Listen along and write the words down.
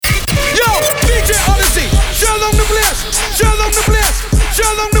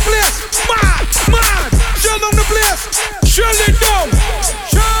it down.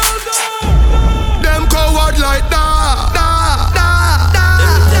 Them coward like that.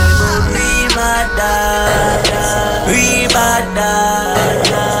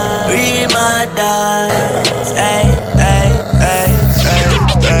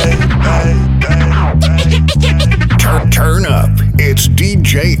 Turn up. It's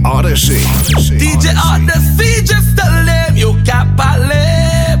DJ Odyssey. DJ Odyssey, just tell them you can't parler.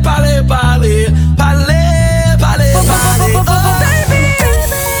 Baby,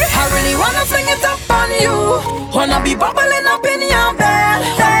 I really wanna fling it up on you. Wanna be bubbling up in your bed.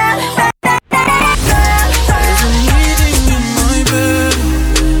 There's a meeting in my bed,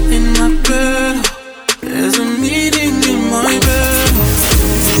 There's a meeting in my bed,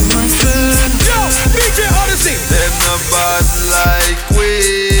 Yo, DJ Odyssey. Them no bad like we.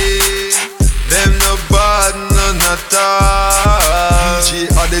 Them no bad none at all. DJ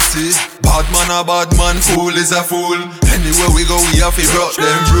Odyssey. Bad man a bad man, fool is a fool. Anywhere we go we have to rock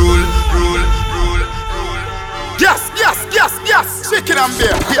them rule. Yes, chicken and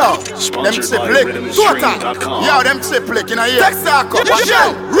beer. Yo, them triplic, total. Yo, them triplic in a year. Texaco,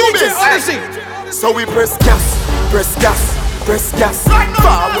 Shell, Rubies. So we press gas.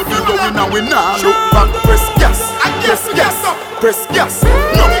 Forward we going and we now look back. Press gas.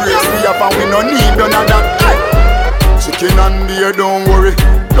 No breaks we have and we no need none of that. Chicken and beer, don't worry.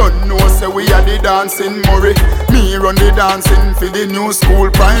 Don't know say we are the dancing Murray. Me run the dancing for the new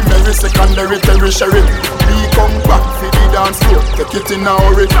school, primary, secondary, tertiary. We come back for the dance floor, take it in a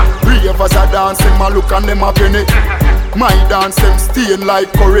hurry. Ravers are dancing, my look and them a penny. My dance them stain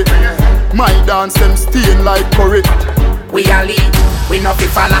like curry. We a lead, we no fi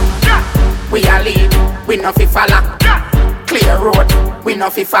follow. We a lead, we no fi follow. Clear road, we no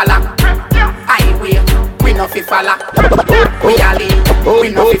fi follow. Highway, we no fi follow. We a lead, we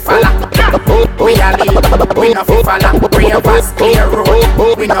no fi follow. We a lead, we no fi follow. Ravers, clear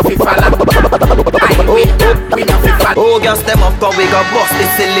road, we no fi follow. Highway, we no fi follow. Oh, gas them up, but we got bust the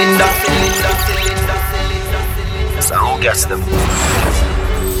cylinder. So who gas them?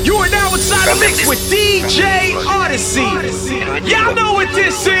 You are now inside the mix with DJ Odyssey. Y'all know what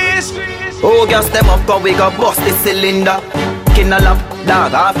this is. Oh, gas them up, but we got bust the cylinder. King a lap,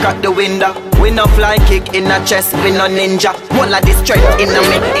 dog, half crack the window. We no fly kick in a chest, we no ninja. All of this strength in a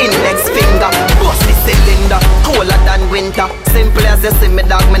mid index finger. Bust the cylinder, colder than winter. Simple as you see me,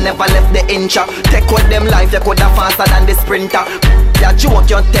 dog, me never left the incha. Take out them life, you coulda faster than the sprinter. That joke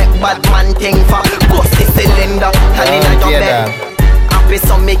you take bad man thing for. Bust the cylinder, and inna your bed. Happy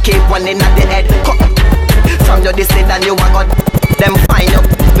some me keep one inna the head. From your this and you a got them find up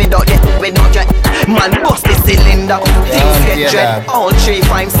without your man bust the cylinder. Things get dread. All 3,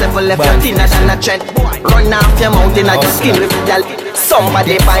 5, 7 left your thinner than a tread. Run off your mountain and your skin with y'all.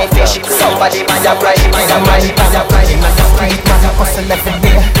 Somebody buy fish, somebody buy a rice, buy a hustle every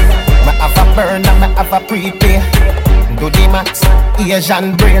day. Me have a burn and me have a prepay. Do the max,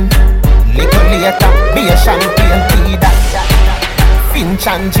 Asian brain. Little later, be a champagne tea that. Finch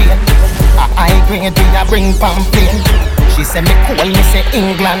and Jane. A high grade we a bring pamphlet. She say me cool, me say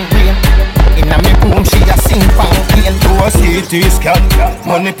England rain. Inna me room she a sing pamphlet. Do a CT scan,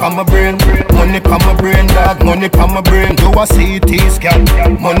 money pa my brain, dog. Money pa my brain. Do a CT scan,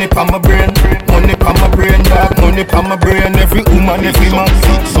 money pa my brain, dog. Money pa my brain. Every woman, every man,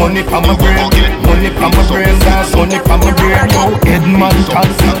 money pa my brain, dog. Money pa my brain. No Edmonton,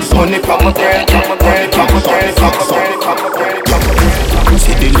 money pa my brain.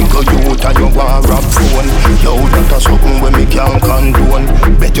 See the little youth and you want rap phone. Yo, that a something when me can't condone.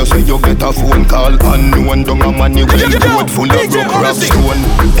 Bet you say you get a phone call unknown. Down a money well road full of rock rap stone.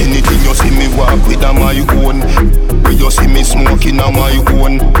 Anything you see me walk with a my own. When you see me smoking a my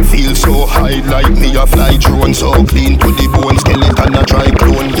own. Feel so high like me a fly drone. So clean to the bone, skeleton a try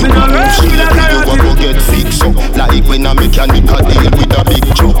clone. You a move straight, you a go get fixed up. Like when a mechanic a deal with a big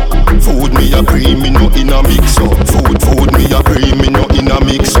truck. Food me a pre, me no in a mix up. Food me a pre, me no in a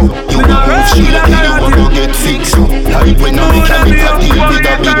mix up. You a move straight, you a go get fixed up. Like when a mechanic a deal with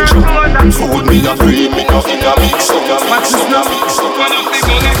a big truck. Food me a pre, me no in a mix up.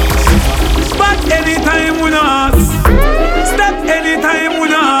 Back anytime we not ask. Step anytime we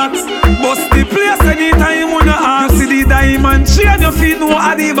not ask. Bust the place anytime we not ask. You see the diamond chain, your feet know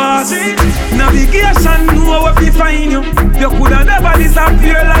how the boss. Navigation know where we find you. You coulda never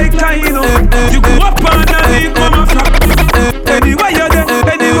disappear like Kaino. You go up on the lead, mama flap. Anywhere you there,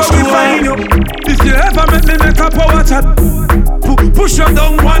 anywhere we find you. If you ever make a power chat, push you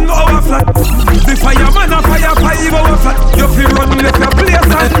down 1 hour flat. The fireman a fire 5 hour flat. You feel run left your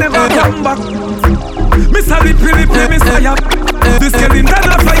place and never come back. Mr. Lippy, Mr. Yap. The skeleton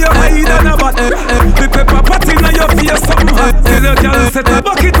a fire hide and a bat. The pepper pot in your face something.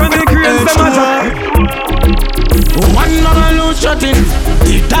 him.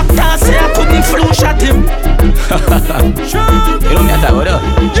 The doctor say I couldn't flu shot him. You know me at all,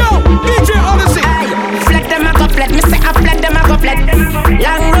 Yo, DJ Odyssey. Flat them a go flat, me say I flat them a go flat.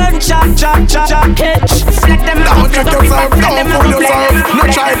 Long run, chop, hitch. Flat them a go flat, don't fool yourself. No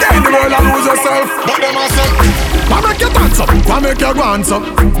try to end the world and lose yourself. But them a say, why make you dance up? Why make you go on up?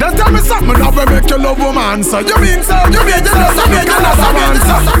 Then tell me something that will make you love woman, so you mean so? You mean you know something you know something?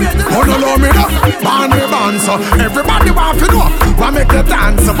 Oh no, love me no, man me bounce. Everybody want to know. Why make you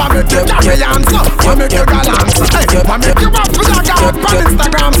dance up? Why make you carry on so? Why make you gallant? Hey, why make you up to the guard on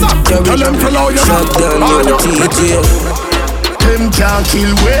Instagram so? Tell them to love you. Them can't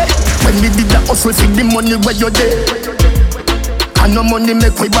kill we. When we did the hustle for the money where you there. And no money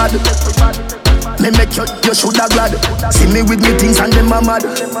make we bad. Me make you shoulda glad. See me with me things and them a mad.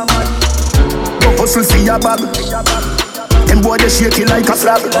 Go hustle for your bag. Them boy they shake it like a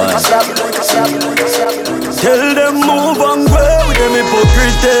flag. Tell them move and go with them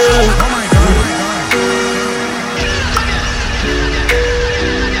hypocrite.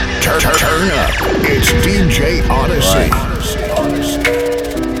 Turn up, it's DJ Odyssey.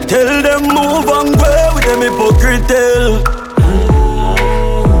 Tell them move and go with them hypocrite.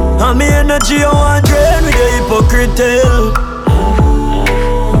 And me energy I want drain with the hypocrite.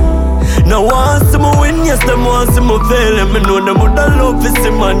 Now want some win, yes them want some fail. And me know them would love this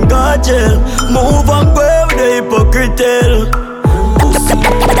man got jail. Move and go with the hypocrite.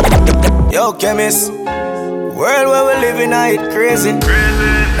 Yo chemist, world where we living I it crazy.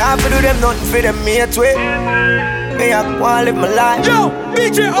 Now if I do them nothing for them mate way. Me I wanna live my life. Yo,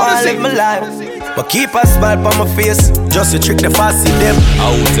 DJ wanna live my life. But keep a smile on my face, just to trick the fussy them. I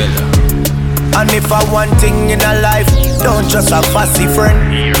will tell them. And if I want thing in a life, don't just a fussy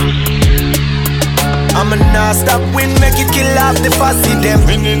friend. I'ma not stop win, make it kill off the fussy them.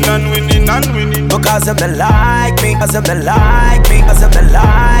 Winning and winning and winning. Because them they like me, because them they like me, because them they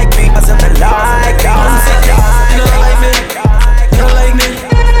like me, because them they like me. You don't like me, you don't like me,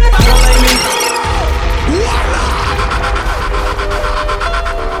 you don't like me.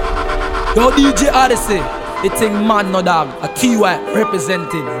 Yo, DJ Odyssey, the thing mad no dog. A KY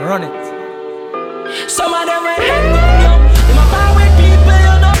representing, run it. Some of them will hang on you. In my power with people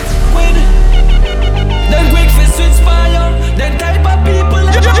you know with. Them quick for switch fire. Them type of people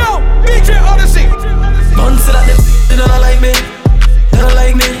Yo, DJ Odyssey. don't say that they don't like me. They don't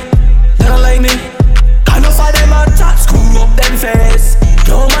like me. They don't like me. Enough of them a chat, screw up them face.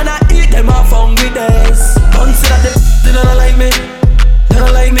 No man a eat them off hungry days. Don't say that they don't like me. They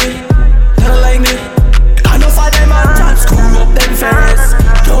don't like me. They don't like me. Enough of them a chat, screw up them face.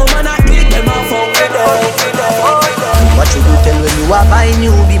 No man a eat them off hungry days. What you do tell when you are buying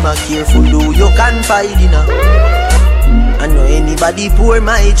new be my careful do you can find dinner. I know anybody pour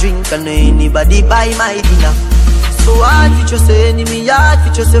my drink, I know anybody buy my dinner. So hard for just an enemy, hard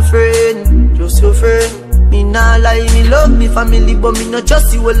for just a friend, just your friend. Me nah lie, me love me family, but me not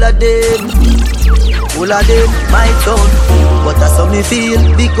just you all of them. All of them, my town. But that's how me feel,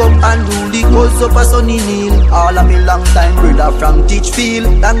 big up and rule the cause up a sunny kneel. All of me long time brother from Teachfield.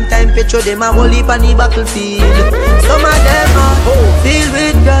 Long time petro them a whole heap on the battlefield. Some of them are filled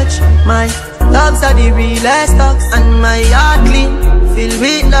with grudge. My loves are the realest thugs. And my heart clean, filled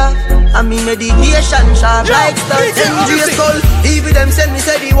with love. And me medication sharp like studs. Dangerous soul, even them send me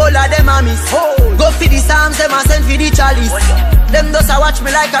say the whole of them a miss. Go for the psalms, them a send for the chalice. Them just a watch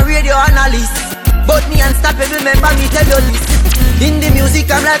me like a radio analyst. But me unstoppable, remember me tell you this. In the music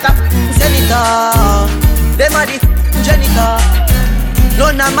I'm like a senator. Them a the janitor.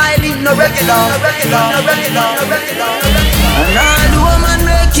 None of my leave no regular. And all the woman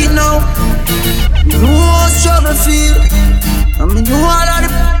make it now. You know how struggle feel. I mean you all of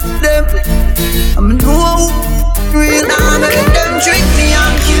them. I mean you how real. Now make them trick me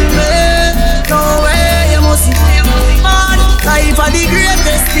and kill me. No way you must see. Man, life are the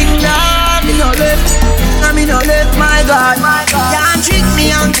greatest thing now. Me no left, my God. Can't trick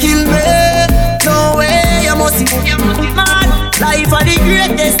me and kill me. No way, you must see. Man, life are the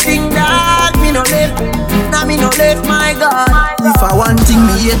greatest thing that me no left, my God. If I want thing,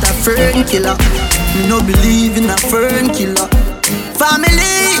 me hate a fern killer. Me no believe in a fern killer.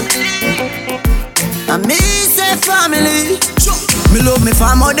 Family, and me say family. Me love me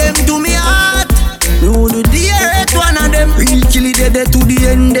family, them to me heart. Me would do the earth one of them. Real kill it dead to the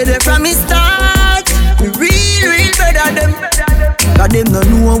end, dead from me start. Me real better them. Cause them no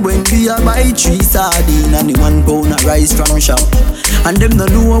know when we a buy 3 sardine and the 1 pound a rice from shop. And them no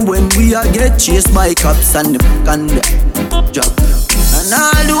know when we a get chased by cops and the drop. And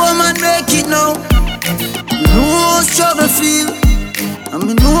all the woman make it now. Me know how struggle feel. And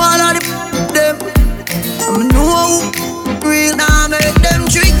me know all of them. And me know how Real now make them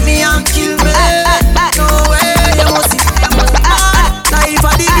trick me and kill me. No way, you must see. Life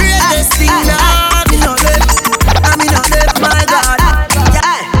are the greatest thing that me no left, my God.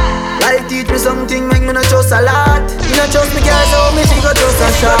 Life teach me something, make me not trust a lot. You not trust me, girl, so me figure trust a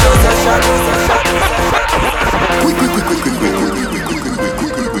shot.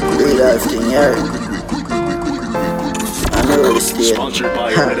 Real life thing, yeah. I know this day. Sponsored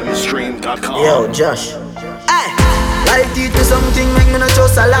by RhythmStream.com. Yo, Josh. Life teach me something, make me not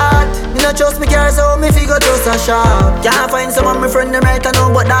trust a lot. Me not trust me car, so me figure trust a shop. Can't find some of my friend them right now,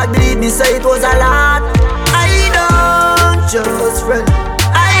 but dog believe me, say it was a lot. I don't trust friend,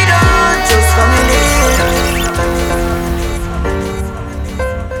 I don't trust family.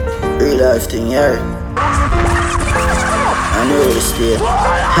 Real life thing, yeah. I know this day.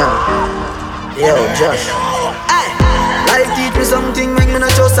 Yo, Josh. Life teach me something, make me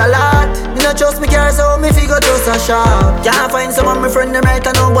not trust a lot. Me not trust me car, so me figure trust a shop. Can't find some of my friend them right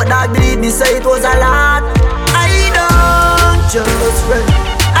now, but dog believe me, say it was a lot. I don't trust friend,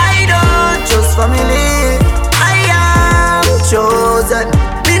 I don't trust family. I am chosen.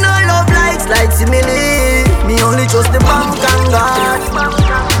 Me no love likes like simile. Me only trust the bank and God.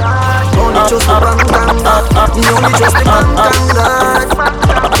 Only trust the bank and God. Me only trust the bank and God.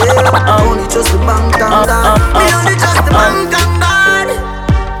 Yeah, only trust the bank and God. Me only trust the bank and God.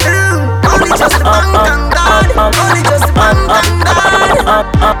 Only trust the bank and God. Only trust the bank and God.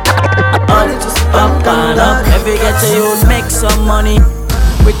 Only trust the bank and God. Every get to you make some money.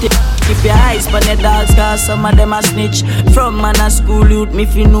 With it, keep your eyes on the dogs, cause some of them a snitch. From man a school youth, me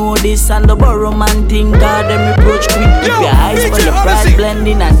if you know this. And the borrow man thing, God them reproach quick. Keep your eyes on the pride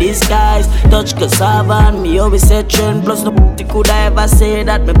blending and disguise. Touch cassava and me always say trend. Plus no p***y could I ever say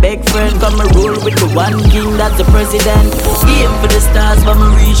that my big friend. Come and roll with the one king, that's the president. Aim for the stars, but me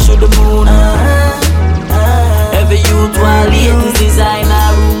reach to the moon. Every youth while latest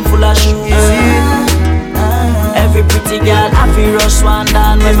designer, room full of shoes. Every pretty girl, I feel rush one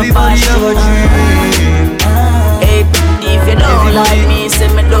down when my pass through. Hey, if you don't like me, say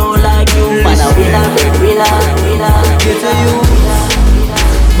me don't like you. Man, I winner. Get to you.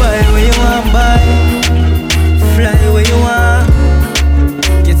 Buy where you want, buy. Fly where you want.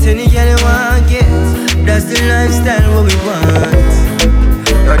 Get any girl you want, get. That's the lifestyle what we want.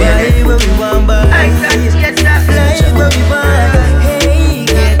 Buy where we want, buy. Fly where we want. Hey,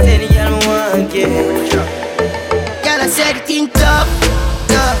 get any girl you want, get. I said it in top,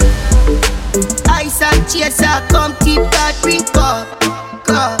 ice and chaser, come keep that drink up.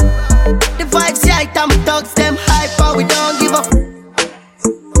 The vibes right and thugs them hype, but we don't give up.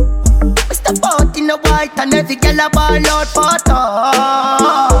 We step out in the white and every girl a ball out for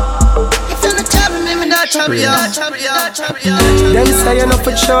talk. If you're not trouble me, not trouble you. Them say you're not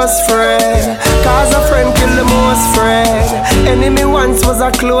for trust friend, cause a friend kill the most friend. Enemy once was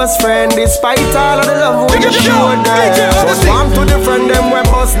a close friend, despite all of the love we you show them. Warm to the friend them we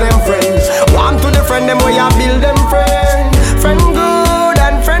bust them friends. Warm to the friend them we you build them friend. Friend good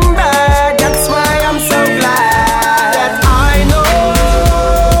and friend bad, that's why I'm so glad that I know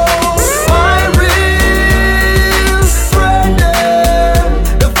my real friend them.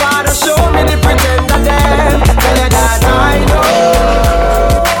 The Father showed me the pretender them. Tell you that I know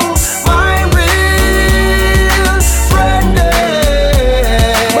my real friend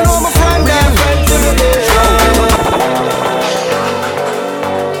them. But all my friend them, friend to the day.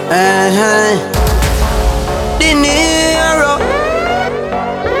 De Niro.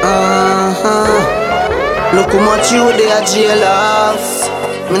 Look how much you they are jealous.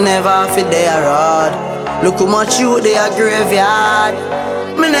 Me never have it they are road. Look how much you they are graveyard.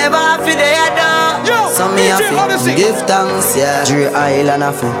 Me never have it they are done. So me have it give thanks, yeah. Dre Island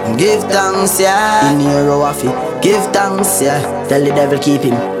have it give thanks, yeah. De Niro have it give thanks, yeah. Tell the devil keep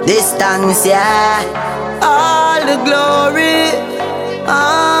him distance, yeah. All the glory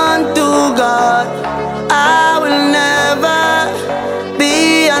unto God. I will never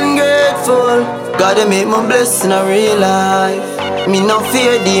be ungrateful. Gotta make my blessing a real life. Me no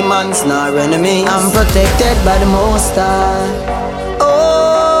fear demons nor enemy. I'm protected by the Most High.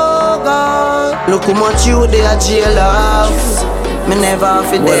 Oh God, look how much you they are jealous. Me never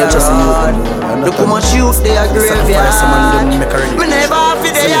have it they are hard. Look how much you they are graveyard. Me never have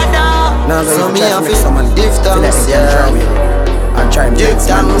it they are down. So me have it give thanks, yeah. Give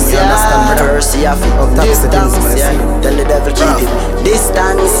thanks, yeah. Mercy of it. Give thanks, yeah. Tell the devil keep it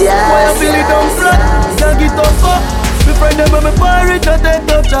distance, yeah. Why I feel it down flat? Can't get up up. Me friend them when me pirate and take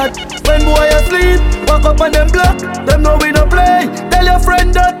no chat. When boy asleep, walk up on them block. Them know we don't play. Tell your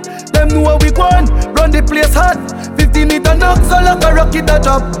friend that. Them know we gone. Run the place hot. 50 meter knock, so like a rocket a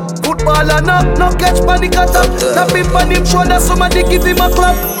drop. Foot ball and no catch panic attack. Tap him on him shoulder, somebody give him a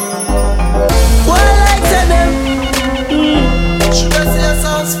clap. What I like to them? Should I say a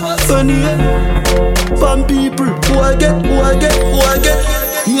sounds fast? Funny, fun people, who I get.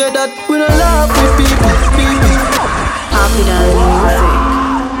 Hear that we don't laugh with people. Happy music.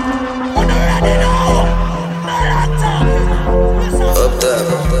 Up there.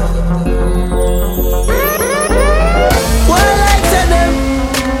 What I like to them?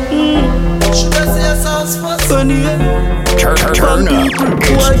 Should I say a sounds fast? Funny, Turn up.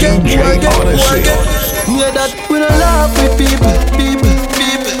 It's DJ Odyssey. Hear that we don't laugh with people.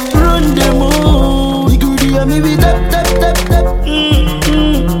 Run them all. We do the me with tap.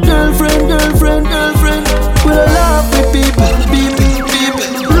 Girlfriend. We don't laugh with people.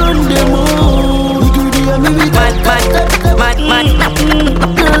 Run them all. We do the me with tap.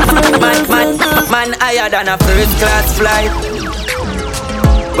 Man, higher than a first class flight.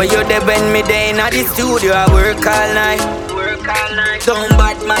 But you there when me day in the studio, I work all night. Don't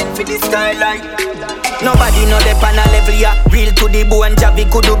bad man for the skyline. Nobody know the pan a level ya. Real to the bone, Javi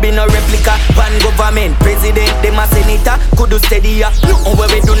could be no replica. Pan government, president, them a senator, could steady ya. No where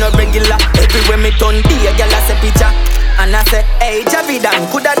we do no regular. Everywhere me turn be a girl a say picture. And I say, hey Javi Dan,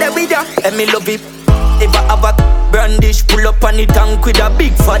 coulda there with ya. And me love it. If I have a brandish, pull up on the tank with a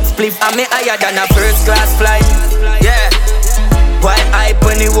big fat spliff. And me higher than a first class flight. Yeah. Why I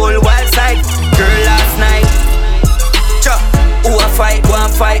on the whole wild side? Girl last night. Who a fight, one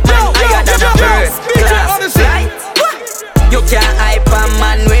fight, man higher than a first class flight. You can't hype a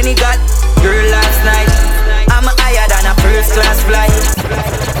man when he got girl last night. I'm higher than a first class flight.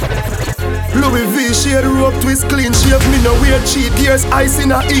 Louis V shade rope twist clean shave. Me no weird cheap gears, ice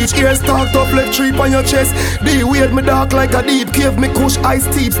in a each ear. Stalked up left trip on your chest. The weird me dark like a deep cave. Me kush ice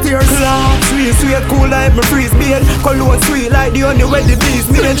steep stairs. Cloud sweet cool like me freeze beard. Cologne sweet like the only way the bees.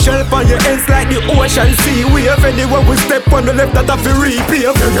 Me then shelf on your ends like the ocean sea wave. Anywhere we step on the left that I feel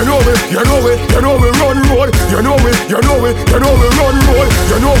repave. You know we run road. You know we run road.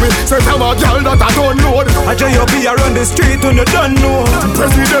 You know we say I'm a girl that I don't know. I tell you be around the street when you don't know.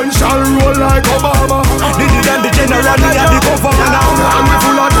 Presidential roll like Obama. Did you and the general me and the governor. And we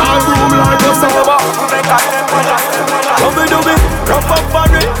full of time room like Osama. Come we do it, rough up for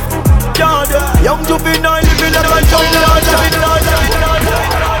it. Young juvenile living like a young lord.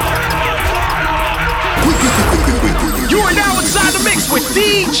 You are now inside the mix with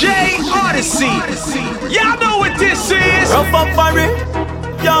DJ Odyssey. Y'all know what this is. Rough up for it.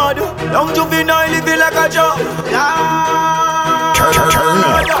 Young juvenile living like a job. Turn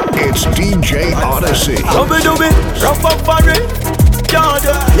up. It's DJ Odyssey. Come we do it, rough up for it.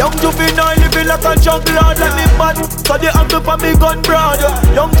 Young juvenile living like a junk lord. Let me bad, so the angle for me gun broad.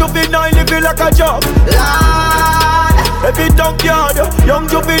 Young juvenile living like a junk lord. Every junkyard, young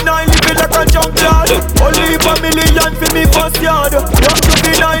juvenile living like a junk lord. Only $1 million for me first yard. Young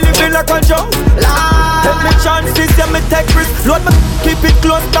juvenile living like a junk lord. Take me chances, yeah me take risks. Lord me keep it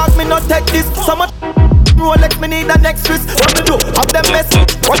close, dog me not take this. So much Rolex, me need the next twist. What me do? Have them mess.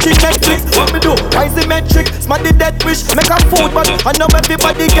 Watching Netflix. What me do? Rise the metric. Smart the dead wish. Make a food, but I know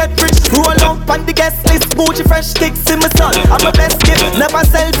everybody get rich. Roll up on the guest list. Gucci fresh kicks in my son. I'm a best gift. Never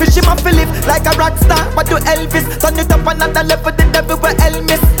selfish. I'm a Philip like a rock star. But do Elvis. Turn it up another level. The devil will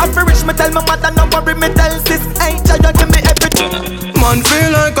Elvis. I'm for rich. Me tell my mother no worry. Me tell sis. Ain't you give me everything. Man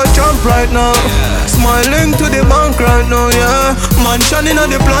feel like a champ right now. Smiling to the bank right now, yeah. Man shining on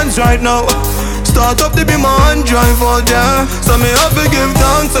the plans right now. Start up to be my hand drive out there. So me have to give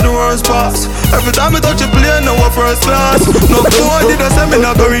thanks to the worst pass. Every time I touch a plane, now we're first class. No one did I say me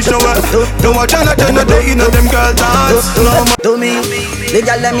not go reach nowhere. Don't watch out, no day, you know them girl dance. No, to me, the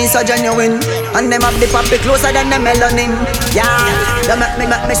girl let me so genuine. And them have the poppy closer than the melanin. Yeah, they make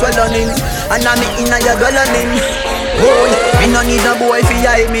me swelling. And I'm inna your dwelling. Boy, me no need no boy fi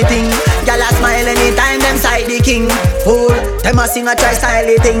hype me thing. Gyal a smile anytime them side the king. Fool, them a sing a try style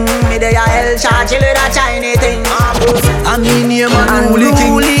thing. Me dey a hell shot chill with a Chinese thing. I mean name a Ruli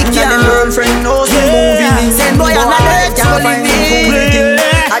King. And them girlfriend knows me moving in. Send boy a dead can't find me cool thing.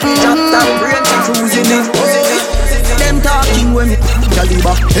 I the drop top brain she cruising in. Them talking when me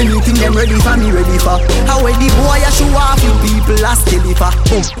caliber. Anything them ready for me ready for. How the boy a show off you people a steady for.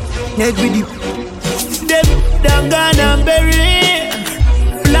 Neck with the them gone and bury.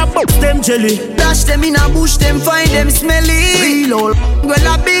 Lap up them jelly. Dash them in a bush, them find them smelly. Real old well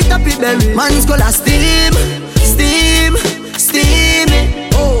a beat up it belly. Man's gonna steam.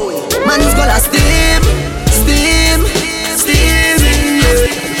 Oh, man's gonna steam.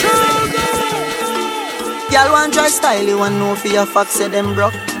 Y'all want try style, you want know for your facts, say them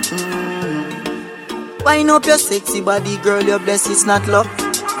broke. Wind up your sexy body, girl, your bless it's not luck.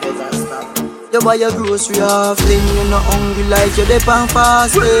 You buy your grocery often. You not hungry like you dep on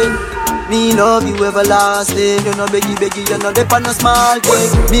fasting. Me love you everlasting. You no beggy, you no dep on no small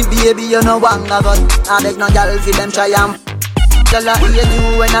thing. Me baby, you no wanga got. I beg no girl fi them try and girl I hate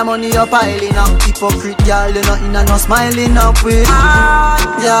you when the money you piling up. Hypocrite girl, you no in a no smiling up with.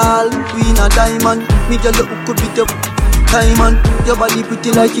 Girl, we in a diamond. Me girl you hook up with your diamond. Your body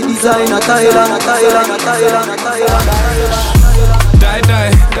pretty like you design a Thailand.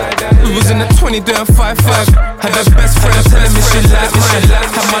 We was in the 20 doing 5-5. Had the best friend telling me she like mine.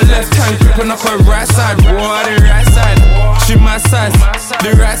 Had my left hand gripping up her right side. What the right side? She my size.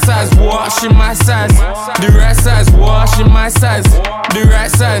 The right size. What? She my size. The right size. What? She my size. The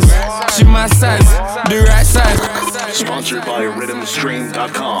right size. She my size. The right size. Sponsored by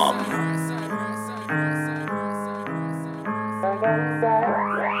RhythmStream.com.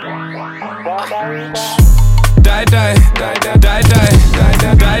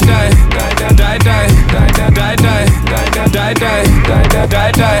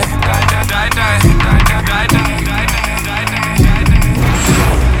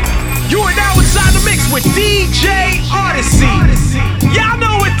 You are now inside the mix with DJ Odyssey. Y'all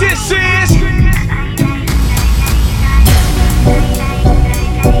know what this is.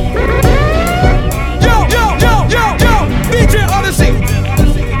 Yo, DJ Odyssey.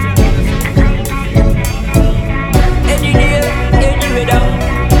 Any day, any weather.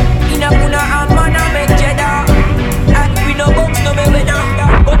 In a kuna and man a make cheddar. And we no box, no me weather.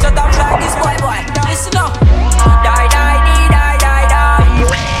 But you talk like this boy. Listen up. Die.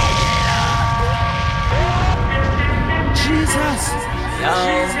 Jesus.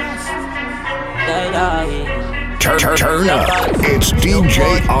 Turn up. It's DJ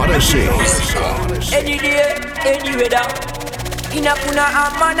Odyssey. Any day, any weather. In a kuna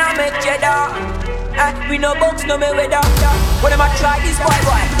and man a make cheddar. And we no box, no me weather. When am I try this boy?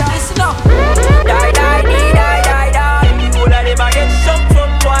 Listen up. Die. All of them a get some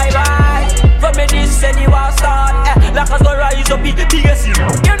from boy. From me this and you a start. Like us go rise up the biggest. You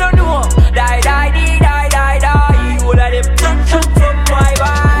don't know. Die. All of them some from boy.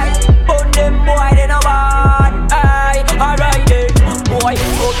 Burn them boy, they no bad. Alright then. Boy,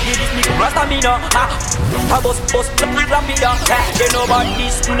 fuck you this nigga Rasta me no. I bust rapida. They know about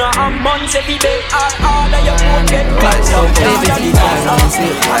this. You know I'm man say be big. All of your phone get close. So baby,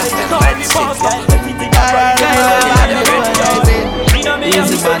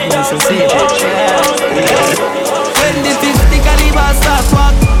 easy badness and see it. When the 50 caliber starts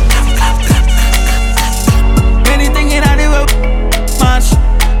walk, anything in the world, match.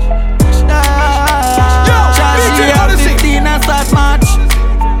 Charge 15 and start match.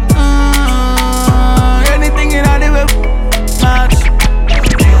 Anything in the world, match.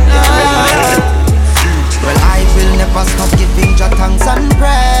 Well, I will never stop giving Jah thanks and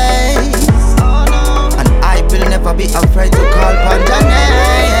praise. And I will never be afraid to call upon Jah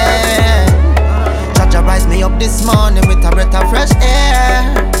name. Jah rise me up this morning with a breath of fresh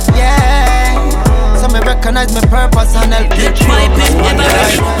air. Yeah. So me recognize my purpose and help keep piping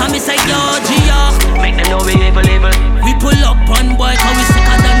every and me say yo Gia. Make them know we evil. We pull up on boy cause we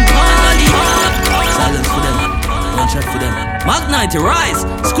sicker than Carly. Silence for them, one shot for them. Magnite rise,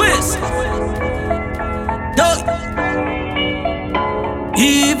 squeeze. Dog.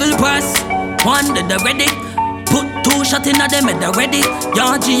 Evil press, one that they ready. Put 2 shots in a them and they ready.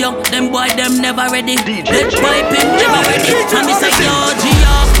 Yo Gia, them boy them never ready. Let's piping never ready. And me say yo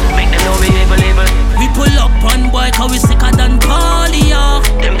Gia. Make them know we evil. We pull up on boy cause we sicker than Carly.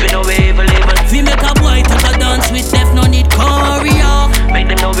 Them fi know we evil. We make a boy take a dance with def no need choreo. Make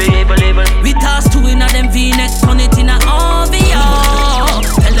them know we evil. We toss 2 in a them V-neck, turn it in a OVO.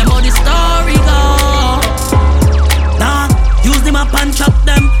 Tell them how the story go. Dog, use them up and trap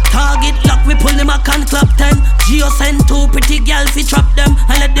them. Target lock, we pull them a can clap 10. Geo send 2 pretty girl fi trap them.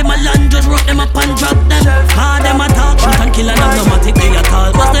 I let them a land, just rock them up and drop them. Call them a talk, shoot and kill and automatic they a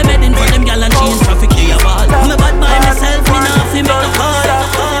call. Bust them head in for them girl and change traffic they a ball. I'm a bad by myself, me nah fi make no call.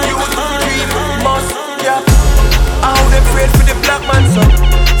 How they afraid for the black man son.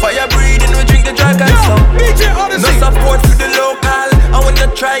 Fire breathing, we drink the dragon song. No support for the local. And when you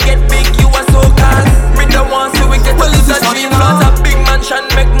try get big, you are so called. Me the ones who we get well, to the dream. Not a big mansion,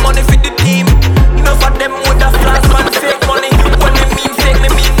 make money for the team. Enough of them with a flash man, fake money. When they mean fake, me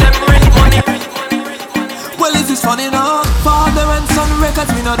mean them rent money. Well, this is funny now. Father and son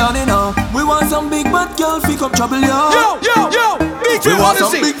records, we not done it now. We want some big bad girl, pick up trouble, yo. We want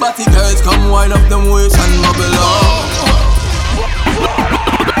some big batty girls, come wind up them waist and bubble up.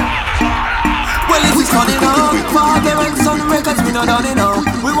 Well, this is funny now. Father and son records, we not done it now.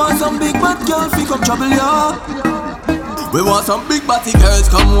 We want some big bad girl, pick up trouble, yo. We want some big body girls,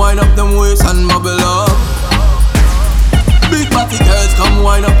 come wind up them waist and bubble up. Big body girls, come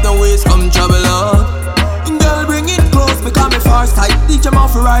wind up them waist, come trouble up. Girl, bring it close, because me first tight. Teach them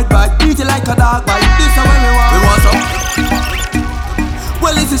off ride back, treat you like a dog bite. This is what we want. We want some.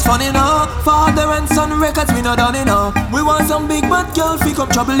 Well, this is funny now. Father and son records, we not done enough. We want some big bad girls, we come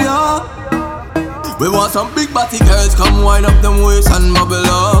trouble ya. We want some big body girls, come wind up them waist and bubble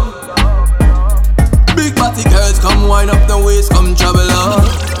up. Big body girls, come wind up the waist, come trouble up.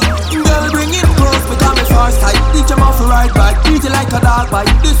 Girl, bring it close, because me first tight. Teach them off ride back, treat you like a dog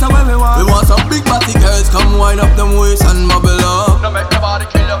bite. This is what we want. We want some big body girls, come wind up them waist and bubble up. Now make your body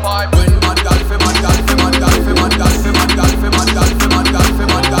kill your vibe. When mad gal, fi mad gal, fi mad gal, fi mad gal, fi mad gal, fi mad gal, fi mad gal, fi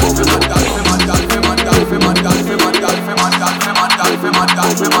mad gal, fi mad gal, fi mad gal, fi mad gal, fi mad gal, fi mad gal, fi mad gal, fi mad gal, fi mad gal, fi mad gal,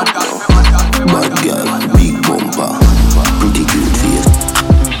 fi mad gal, fi mad gal. Bad girl, big bumper, pretty cute face.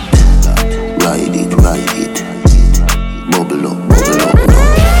 Ride it, bubble up now.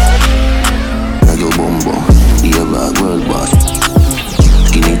 Now your bumbo, you're a world boss.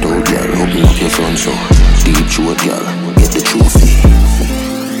 Skin it out, girl, open up your front so deep throat, girl, get the trophy.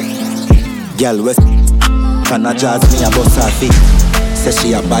 Girl, West can I jazz me a bust her feet. Say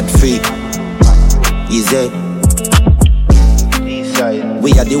she a bad freak. Easy. We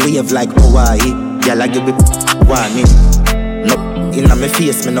are the wave like Hawaii. Girl, I give it warning. No, inna me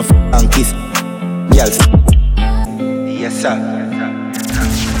face, me no and kiss. Girl, yes sir.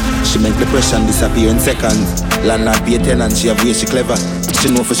 She make the pressure disappear in seconds. Landlord pay tenant, she have way she clever.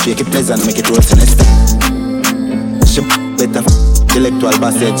 She know for shake it pleasant, make it work sinister. She better intellectual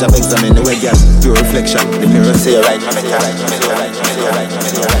passage of examine the way, girl. Pure reflection, the mirror say right,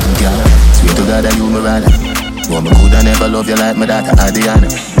 girl, sweet to God that you me rather. No, me coulda never love you like my daughter Adriana.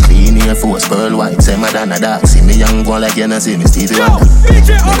 Clean Air Force, pearl white, say Madonna dark. See me young one like you know, see me Stevie Wonder.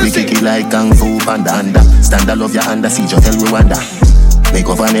 Make we kick it like Kung Fu Panda under. Stand I love your under, see you tell Rwanda. Make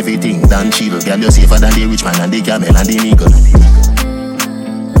up on everything, done chill. Girl, you safer than the rich man and the camel and the eagle.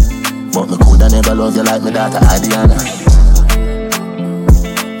 But me coulda never love you like my daughter Adriana.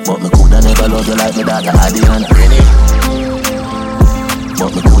 But me coulda never love you like my daughter Adriana.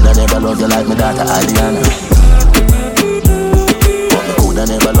 But me coulda never love you like my daughter Adriana. But me coulda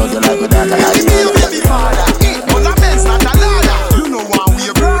never love you like my daughter Adriana. Baby father, but a Benz not a ladder. You know why we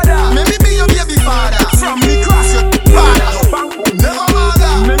a brother. Maybe be your baby father. From me cross your father. Never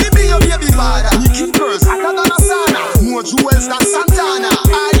mother. Maybe be your baby father. Nicki girls hotter than a sauna. More jewels than Santana.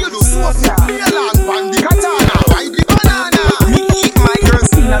 All you do Sophia, Bailan, Bandi Katana. Why the banana? Me eat my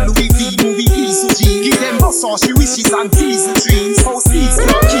girls in a Louis V movie piece of G. Give them bus or she wishes and tease the dreams. House peace,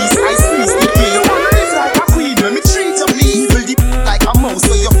 your keys, I squeeze the key. You wanna live like a queen, let me treat you please. Evil the like a mouse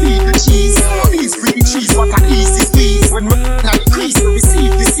where you feed the cheese. Please pretty cheese, what an easy squeeze. When we not decrease, we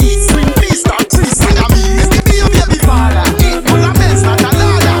receive the seeds. Spring please start trees, and I mean, maybe be your baby father. But a Benz not a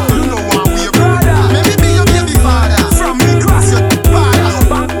ladder. You know why we a brother. Maybe be your baby father. From me cross your father.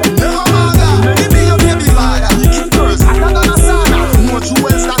 Never mother. Maybe be your baby father. Nicki girls hotter than a sauna. More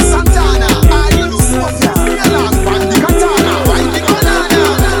jewels than Santana. All you do Sophia, Bailan, Bandi Katana. Why the banana?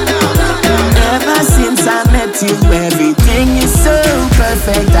 Ever since I met you, everything is so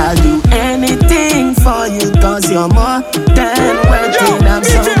perfect. I'll do anything for you, cause you're more than worth it. I'm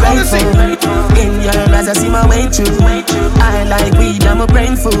so grateful. In your eyes I see my way through. I like weed, I'm a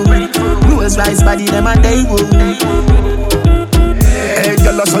brain food. Rules rise body, them a day wood. Hey,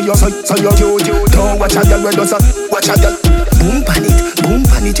 girl, so you cute. Don't watch a girl, watch a girl. Boom pan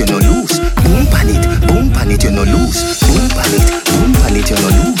it, you no lose. Boom pan it, you no lose. Boom pan it, you no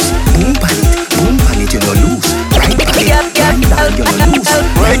lose. Boom pan it, you no lose. Right pan it, right down, you no lose.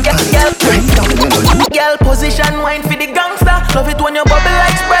 Right pan it, right down, you no lose. Girl, position wine for the gangster. Love it when you bubble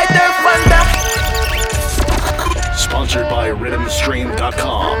like Sprite or Fanta. Sponsored by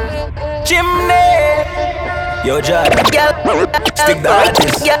RhythmStream.com. Chimney. Yo, John, stick the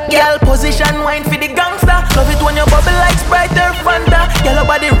artist. Girl, position wine for the gangster. Love it when you bubble like Sprite or Fanta. Girl, your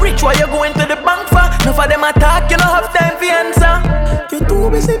body rich while you going to the bank for. Enough of them attack, you don't have time for answer. You're too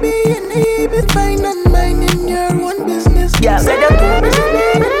busy being even fine and minding your own business. Yeah, said you're too busy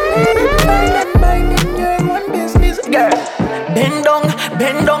being even fine and minding your own business. Girl, bend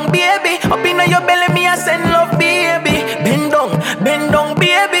down, baby. Up inna your belly, me a send love, baby. Bend down,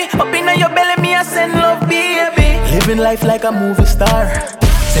 baby. Up inna your belly, me a send love, baby. Living life like a movie star.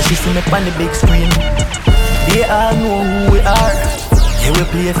 Say she see me on the big screen. They all know who we are. Yeah, we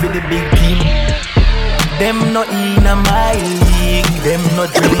play for the big team. Them no in a my league. Them no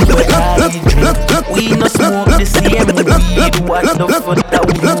drink what I drink. We no smoke the same weed. What the fuck that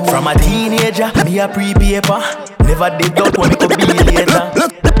we do? From a teenager, me a pre-paper. Never did out when it could be later.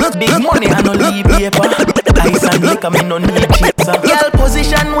 Big money and no leave paper. I rice and liquor, me no need chaser. Girl,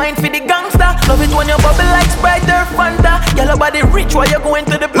 position wine for the gangster. Love it when you bubble like Sprite or Fanta. Girl, your body rich while you going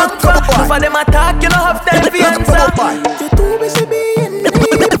to the bank. If of them attack, you don't have time to answer. You're too busy being me,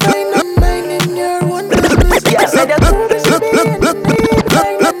 fine and minding your own business. Yeah, said you're too busy being me,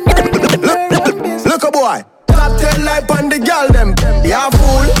 fine and minding your own business. Look a boy, top 10 life on the girl them. Yeah,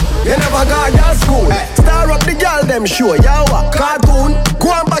 fool, you never got your school. Star up the girl them, sure, yeah, what? Cartoon, go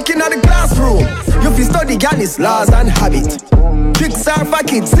on back in the classroom. You fi study Ghana's laws and habit. Tricks are for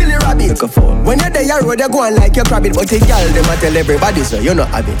kids, silly rabbit. When you're there, you're road, you're going like your rabbit. But the girl, them a tell everybody, so you not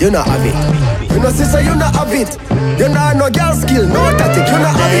have it, you not have it. You know, sister, you not have it. You not no girl skill, no tactic, you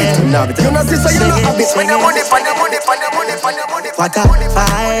not have it. You know, sister, you not have it. When your money, find your money, find your money, find your money. What a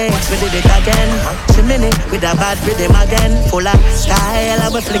fight, we did it again. Shimmy with a bad rhythm again. Full of style, I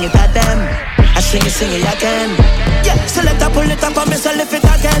will fling it at them. I sing it again. Yeah, select a pull it up and me sell it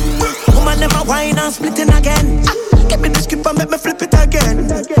again. Woman never whine and split it again. Give me the skip and make me flip it again.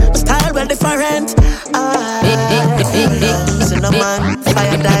 My style well different. Cinnamon,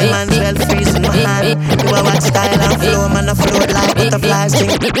 fire diamonds, well freezing my hand. You a watch style and flow, man a float like butterflies.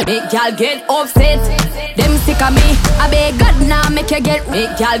 Y'all get upset, them sick of me. I beg God now make you get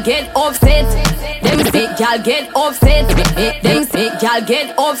rich. Y'all get upset, them sick. Y'all get upset, them sick. Y'all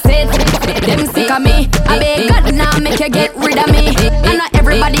get upset, them sick of me. I beg God now make you get rid of me. And not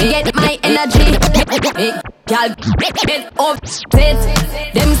everybody get my energy. Y'all get upset,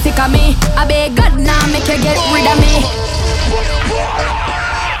 them sick of me. I beg God now make you get rid of me.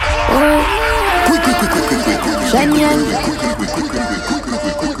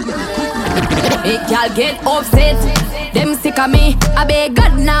 Y'all get upset, them sick of me. I beg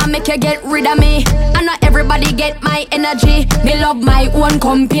God now make you get rid of me. And not everybody get my energy. Me love my own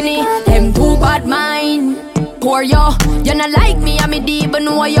company. Them too bad mind. Poor yo, you not like me, I me deep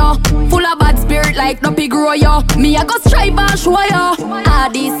know yo. Full of bad spirit like no pig grow yo. Me I go strive and show yo. All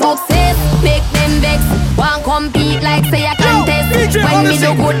this success make them vex. Want compete like say I contest. When me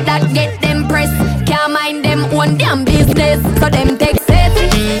do good that get them press. Can't mind them own damn business. So them take set,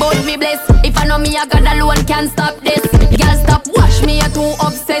 but me bless. If I know me I got alone can't stop this. Girl stop watch me, you're too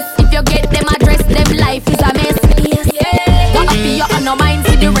obsessed. If you get them address, them life is a mess. Yeah. Got happy you on no mind,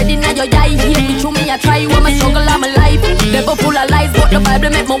 see the ready now your eye. Hear me through me I try when my struggle I'm alive. Never full of lies, but the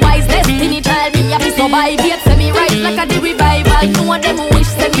Bible make me wise. Destiny child me happy survive. Yet say me right like I did revival. No one them wish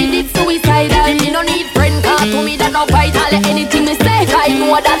say me did suicidal. Me no need friend car to me that no vital. Anything me say I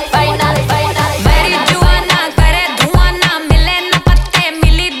know that final.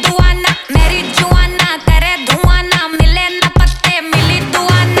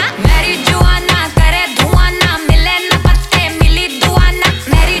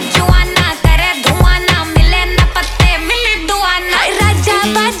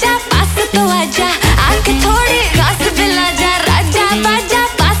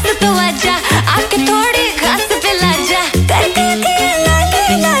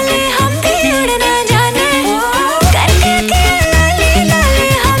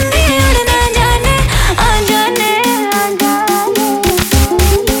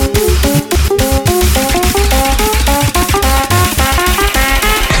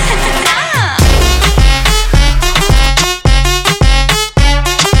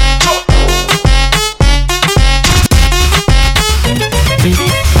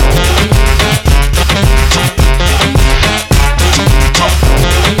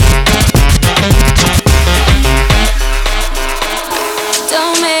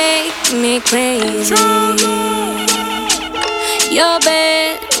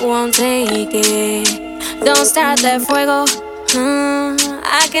 Don't start that fuego.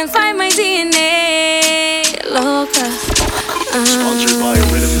 I can find my DNA. Loca.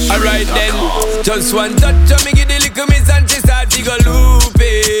 Alright then, just one touch of me give the little miss and she start to go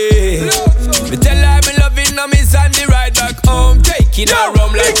loopy. Me tell her me loving her miss and the ride back home. Taking her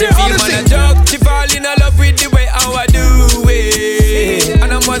rum like she feel man a joke. She fall in love with the way how I do it.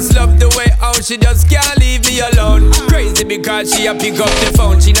 And I must love the way how she just can't leave me alone. Crazy because she a pick up the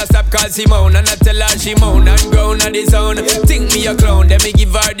phone. She not stop call Simone and I tell her she moan and groan on the zone. Think me a clown, then me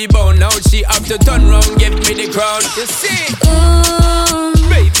give her the bone. Now she have to turn round, give me the crown. You see? Ooh,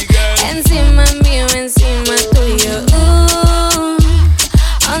 baby girl. Encima mío, encima tuyo. Ooh,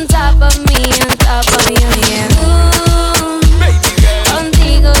 on top of me, yeah. Ooh, baby girl.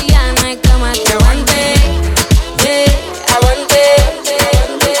 Contigo ya no hay cama que aguante. Yeah, aguante.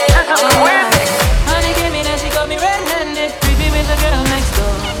 Honey gave me that, she got me red-handed. Creepy with the girl next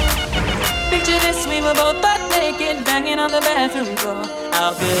door. Picture this, we were both butt naked, banging on the bathroom floor.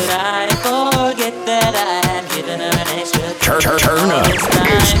 How could I forget that I had given her an extra Turn up.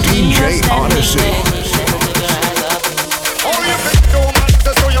 It's DJ Odyssey.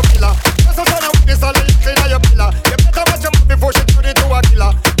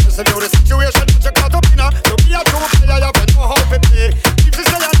 So now the situation that you caught up in, so be a true player, you better know how to play. If you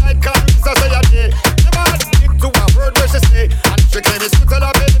say a night, can't miss a say a day. Never had to stick to a word where she say, and she claim it's to tell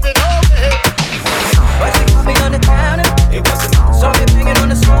her baby no way. But she caught me on the counter. It wasn't. Saw me banging on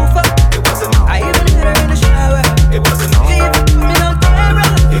the sofa. It wasn't. I even hit her in the shower. It wasn't. She even put me on camera.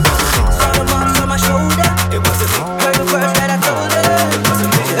 It wasn't. Saw the marks on my shoulder. It wasn't. Heard the words that I told her. It wasn't.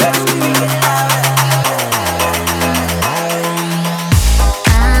 She heard me screaming, get louder.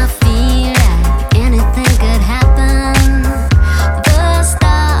 I feel like anything could happen. The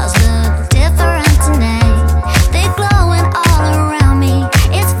stars look different tonight. They're glowing all around me.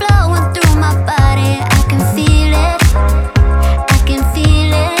 It's flowing through my body. I can feel it. I can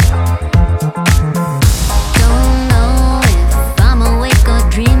feel it. Don't know if I'm awake or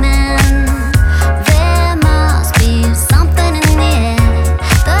dreaming. There must be something in the air.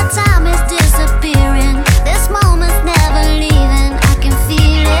 The time is disappearing. This moment's never leaving. I can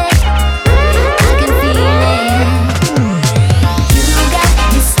feel it. I can feel it. You got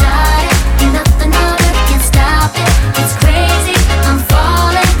me started. Nothing on earth can stop it. It's crazy. I'm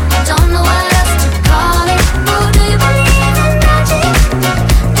falling. Don't know what else to call it. Oh, do you believe in magic?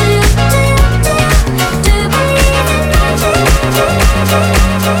 Do you believe in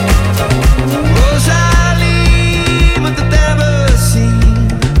Rosalie with the never seen.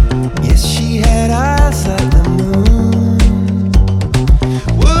 Yes, she had eyes like the moon.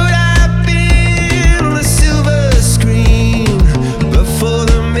 Would I been on a silver screen before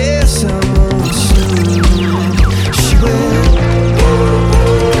the mess I'm on soon? She went.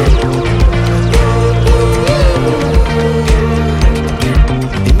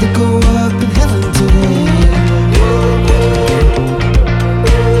 Indigo up in heaven today.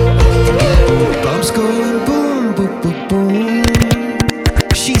 Bombs going boom, boom, boom, boom.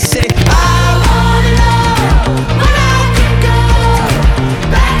 She said, I wanna know when I can go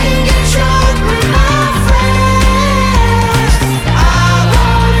back and get drunk with my friends. I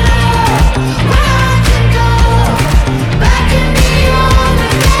wanna know when I can go back and be young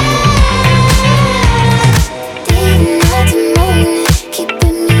again. Didn't have to moan it,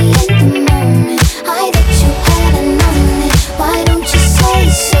 keeping me in the moment. I thought you hadn't known it. Why don't you say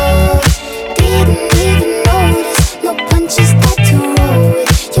so? Didn't even notice. No punches that to roll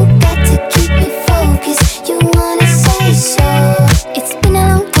with. You got to keep me focused. You wanna say so? It's been a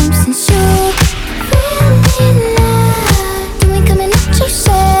long time since you really lied. You ain't coming out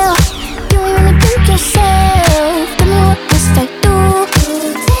yourself. You ain't wanna think yourself. Tell me what must I do?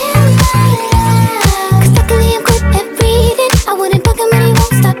 Tell my love. 'Cause luckily I'm good at breathing. I wouldn't bug him and he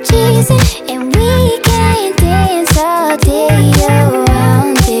won't stop cheesing. And we can dance all day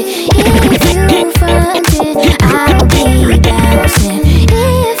around it. If you front it, I'll be bouncing.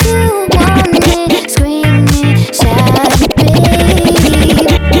 If you want it, scream it, shout it, baby.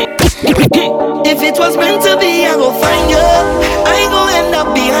 If it was meant to be, I go find you. I ain't gonna end up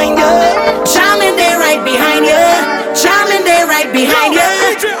behind you. Charming day right behind you. Charming day right behind you.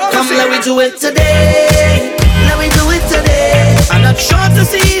 Come, let me do it today. Let me do it today. I'm not sure to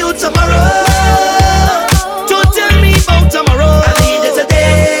see you tomorrow. Don't tell me about tomorrow. I need it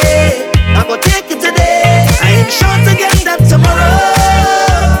today. I'm gonna take it today. I ain't sure to get that tomorrow.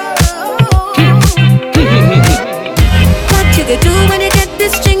 What you gonna do when you get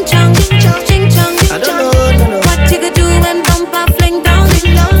this ching chong, ching chong, ching chong, I ching don't chong? know, no. What you gonna do when bumper fling down, fling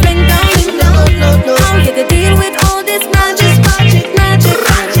down, fling down, fling down? How you gonna deal with all this magic, magic, magic,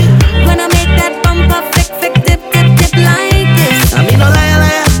 magic? When I make that bumper flick, flick, dip, dip, dip like this. I mean, no liar,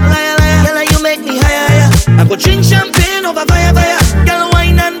 liar, liar, liar. Girl, you make me higher, higher. I go drink champagne over fire, fire. Girl,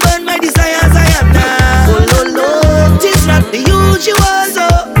 wine and burn my desires, I am now. Oh, no, no, it's not the usual, so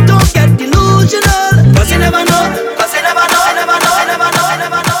don't get delusional. 'Cause you never know, 'cause you never know, never know, never know,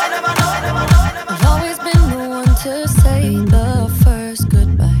 never know, never know, never know. I've always been the one to say the first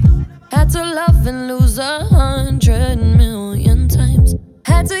goodbye. Had to love and lose 100,000,000 times.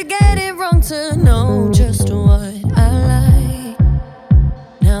 Had to get it wrong to know just what I like.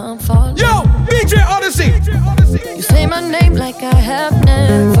 Now I'm falling. Yo, DJ Odyssey. You say my name like I have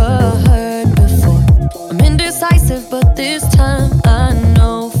never heard before. I'm indecisive, but this time I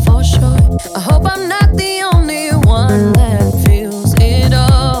know for sure. I hope I'm not the only one that feels it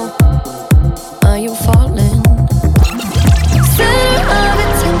all. Are you falling? Center of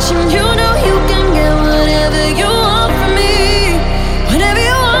attention, you know you can get whatever you want from me. Whenever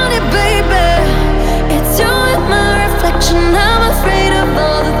you want it, baby. It's you and my reflection. I'm afraid of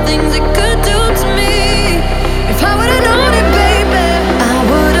all the things it could do to me. If I would've known it, baby, I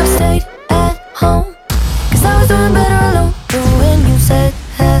would've stayed at home. 'Cause I was doing better alone, doing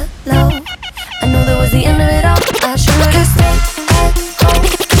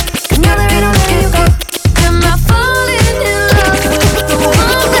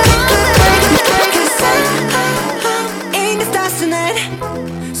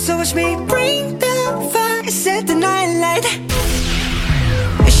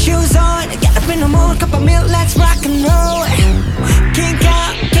milk, let's rock and roll. Kink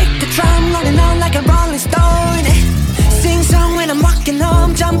out, kick the drum, rolling on like a rolling stone. Sing song when I'm walking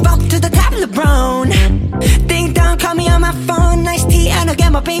home, jump up to the top of the brown. Ding dong, call me on my phone, nice tea, and I'll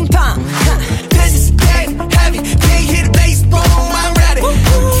get my ping pong. This is getting heavy, can't hear the bass, boom, I'm ready.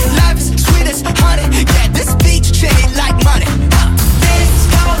 Life is sweet as honey, yeah, this beach chain like money. This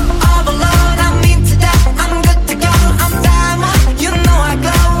going all alone, I'm into that, I'm good to go, I'm diamond, you know I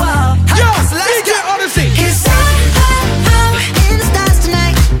glow up. Yo, let's get Odyssey. 'Cause I'm in the stars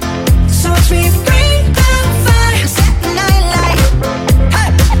tonight, so watch me bring the fire, set the night light. Hey,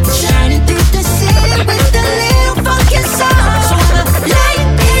 shining through the city with a little fucking song. So wanna light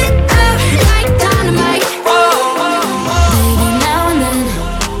it up like dynamite. Baby, now and then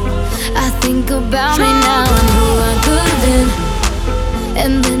I think about me now and who I could have been,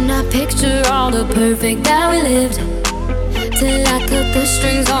 and then I picture all the perfect that we lived, till I cut the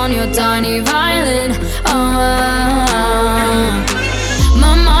strings on your tiny violin.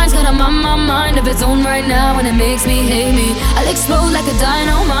 My mind's got a mind of its own right now, and it makes me hate me. I'll explode like a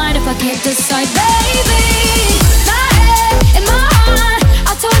dynamite if I can't decide, baby. My head in my heart,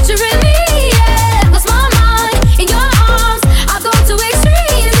 I'll torture me, yeah. Lost my mind in your arms, I'll go to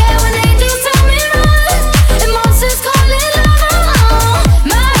extremes, yeah. When angels tell me run, and monsters call it love.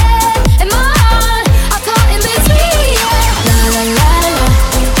 My head in my heart, I'm caught in between, yeah. La la la la,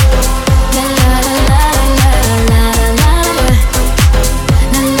 la la la la la la la.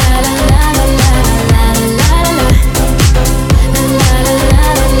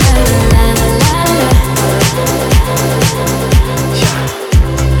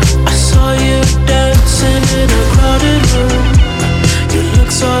 I saw you dancing in a crowded room. You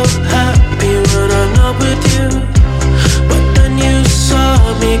look so happy when I'm not with you, but then you saw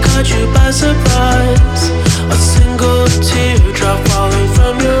me, caught you by surprise. A single teardrop falling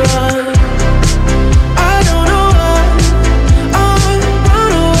from your eye. I don't know why I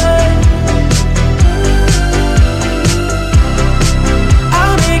run away.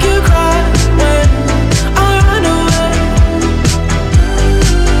 I'll make you cry when I run away.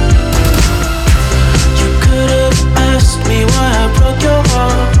 You could have asked me why I broke your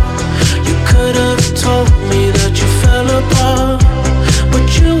heart. You could have told me that you fell apart, but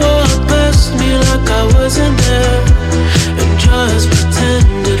you walked past me like I wasn't there, and just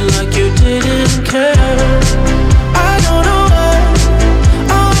pretended like you didn't care. I don't know why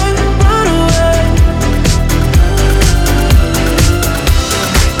I run away.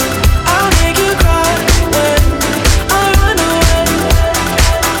 I'll make you cry when I run away.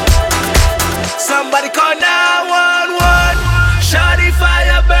 Somebody call 911. Shawty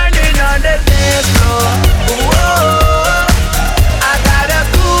fire burning on the dance floor. Whoa, I gotta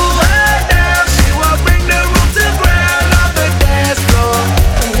cool her down. She will bring the room to ground on the dance floor.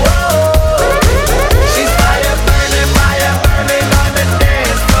 Whoa,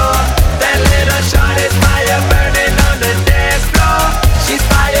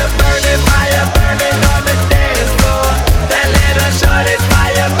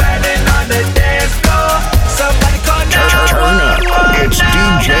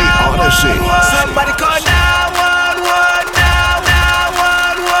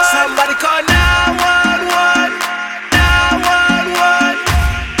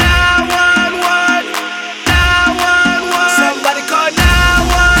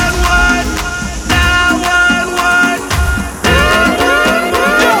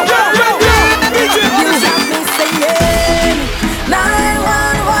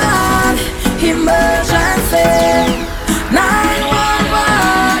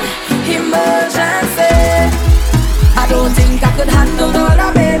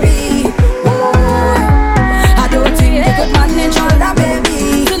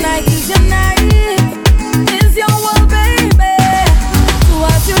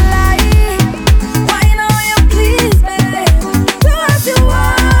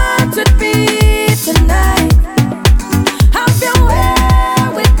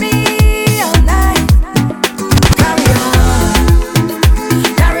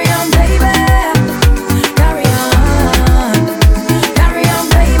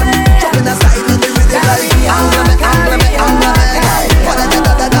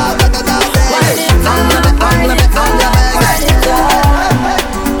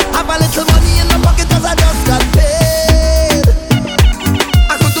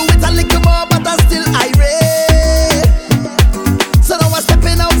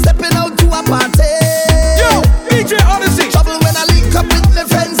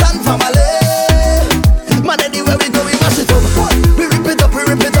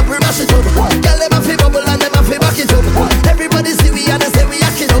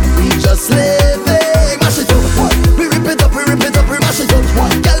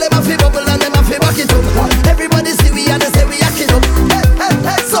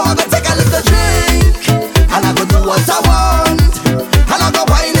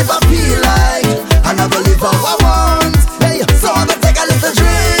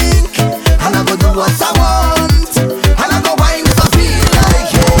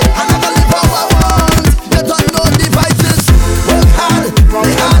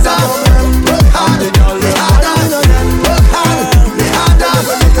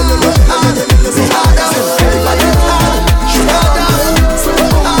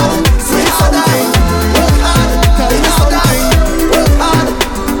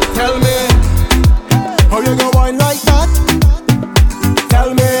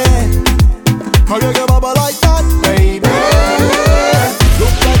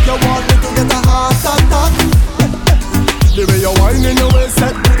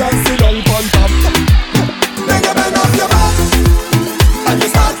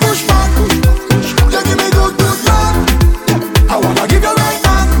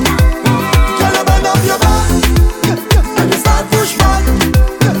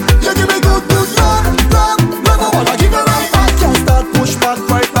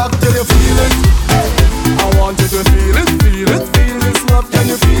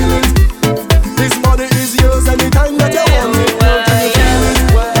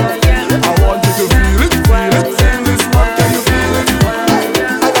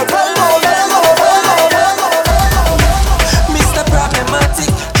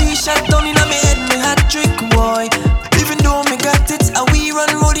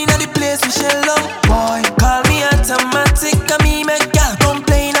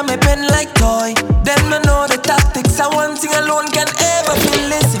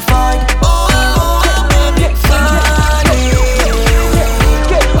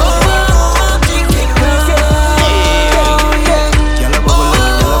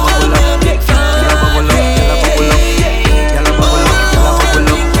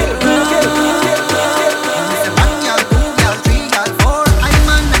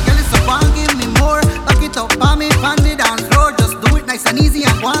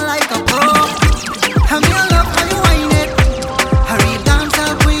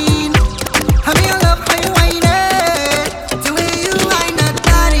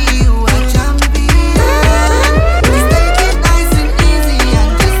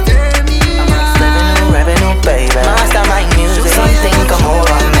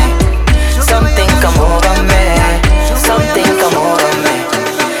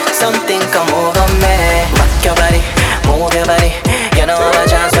 something come over me. Rock your body, move your body. You know have a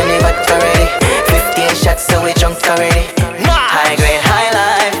chance when you vodka ready. 15 shots so we drunk already. High grade, high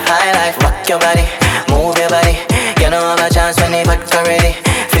life. Rock your body, move your body. You know have a chance when you vodka ready.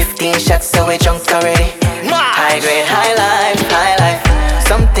 15 shots so we drunk already. High grade, high life.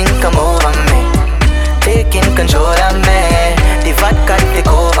 Something come over me, taking control of me. The vodka take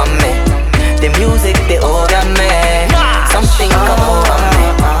over me, the music they over me. Something come over me,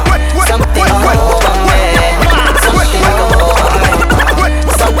 something come over me, something come over me,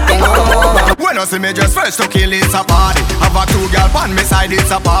 something come over me. When I see me just first to kill, it's a party. Have a 2 girl pan me side,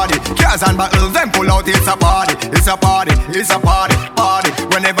 it's a party. Cars and bottles them pull out, it's a party. It's a party, it's a party, party.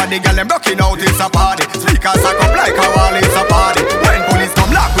 Whenever the girl them rocking out, it's a party. Speakers are up like a wall, it's a party. When police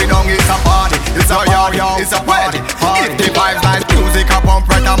come lock we down, it's a party. It's a party, it's a party. If the vibes nice, music a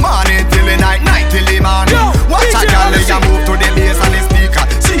pump right the morning till the night till the morning. Watch a girl they a move to the bass and the speaker.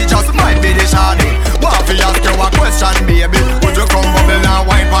 She just might be the shawty. Want to ask you a question, baby? Would you come bubble and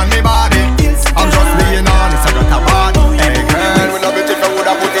wipe on me body? I'm just being honest, I got a body. Hey girl, we love it if I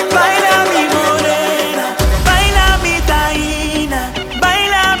woulda put it. Baila mi morena, baila mi taína,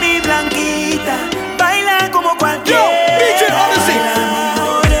 baila mi blanquita, baila como cualquiera. Baila mi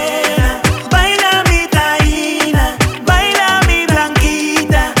morena, baila mi taína, baila mi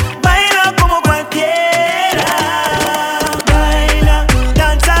blanquita, baila como cualquiera. Baila,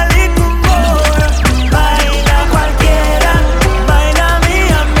 danza licumora, baila cualquiera, baila mi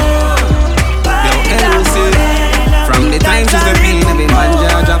amor. From the time she's a bean, I be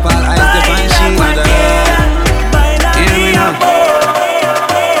manja, drop all eyes, the pan she mother. Hear me now.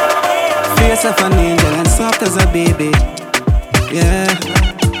 Face of an angel and soft as a baby. Yeah.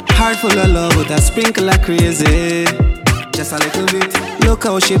 Heart full of love with a sprinkle of crazy. Just a little bit. Look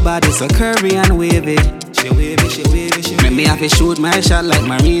how she body so curvy and wavy. She wavy. Make me have to shoot my shot like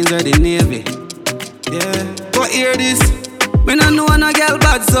Marines or the Navy. Yeah. But hear this. Me no know no girl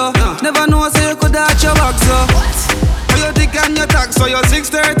bad so never know say you could arch your back so. How you think on your tax so you're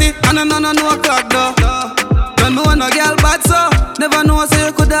 6:30 and no o'clock though. Don't know no girl bad so never know say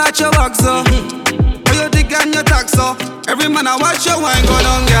you could arch your back so. How you think on your tax so every man I watch your wine go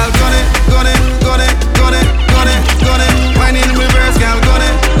down girl. Gun it. Wine in reverse girl. Gun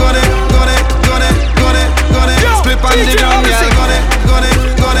it. Split on the ground girl. Gun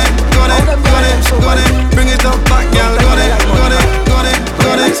it. Bring it up back girl. Gun it.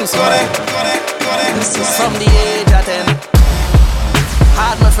 From the age of 10,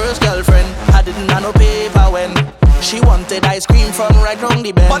 had my first girlfriend. I didn't have no paper when she wanted ice cream from right round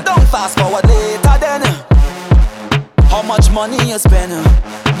the bend. But don't fast forward later then. How much money you spend?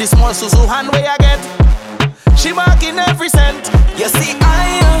 This small Suzu hand way I get. She marking every cent. You see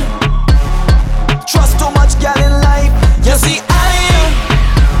I trust too much girl in life. You see I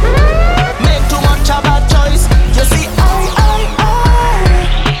make too much a bad choice. You see I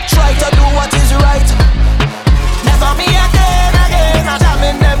try to do what is right. Never me again. I'm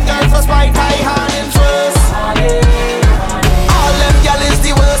jamming them girls for spite. I hand in first. All them girl is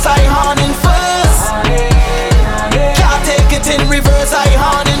the worst. I hand in first. Can't take it in reverse. I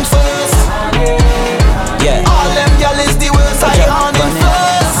hand in first. Yeah. All them girl is the worst. I hand in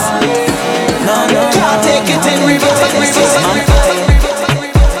first. Can't take it in reverse.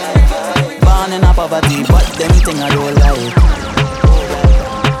 Born in a poverty, but them thing I don't like.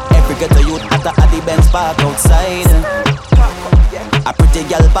 Every ghetto youth at the Benz park outside. A pretty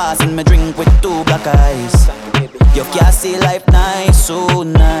girl passing me drink with 2 black eyes. You can't see life nice, so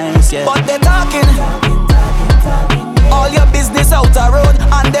nice, yeah. But they talking all your business out the road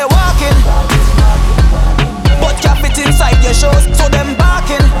and they walking. But can't fit inside your shows, so them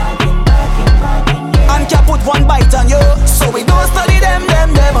barking. And can't put one bite on you, so we don't study them.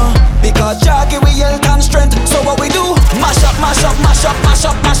 Because Jackie we health and strength. So what we do? Mash up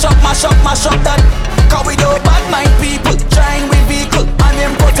that. Cause we do bad mind people, trying with vehicle and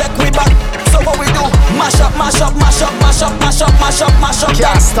then protect we back. So what we do? Mash up that.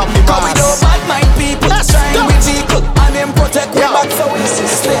 Cause we do bad mind people, trying with vehicle and then protect we back. So we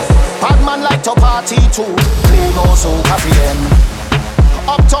slip. Bad man like to party too. Play more so coffee them.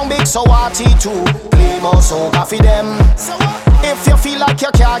 Uptown big so hearty too. Play more so coffee them. If you feel like you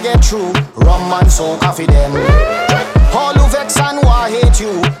can't get through, rum and so coffee them. All who vex and who hate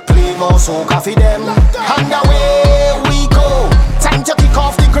you, play more so coffee them. And away we go. Time to kick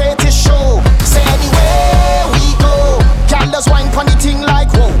off the greatest show. Say anywhere we go. Girl does wine pon the thing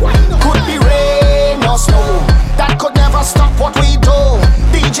like whoa. Could be rain or snow. That could never stop what we do.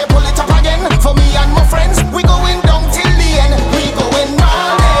 DJ pull it up again for me and my friends. We going down till the end. We going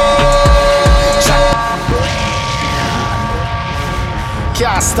round.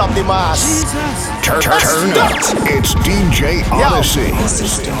 can't stop the mass. Turn up. It's DJ Odyssey.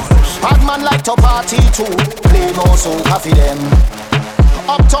 Bad man like to party too. Play more soca for them.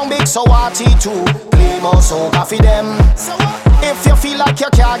 Uptown big so hearty too. Play more soca for them. If you feel like you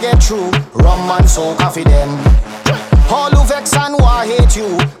can't get through, rum and soca for them. All who vex and who hate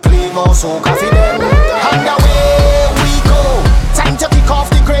you, play more soca for them. And away we go. Time to kick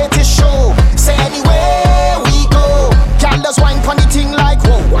off the greatest show. Say anywhere we go. Girl does wine pon the thing like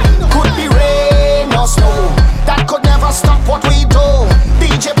whoa. Could be rain or snow. That could never stop what we do.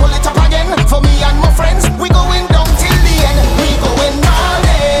 DJ pull it up again for me and my friends. We going down till the end. We going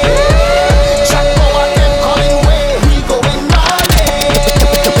gnarly. Jack Power them calling way. We going gnarly.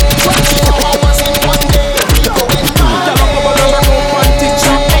 24 hours in one day. We going gnarly.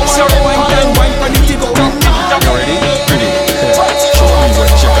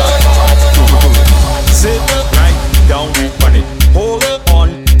 Sit right down on it. Hold on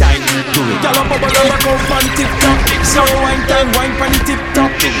tight. Do it. Y'all up on TikTok. So wine time, wine on the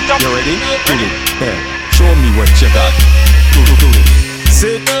TikTok. You ready? Do it. Yeah. Show me what you got. Do it.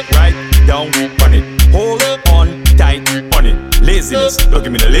 Sit right down on it. Hold on tight on it. Laziness. Don't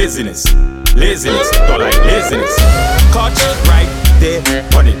give me the laziness. Laziness. Don't like laziness. Catch right there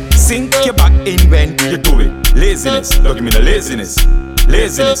on it. Sink your back in when you do it. Laziness. Don't give me the laziness.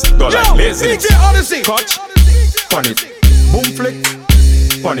 Laziness. Don't like laziness. DJ Odyssey. Catch on it. Boom flick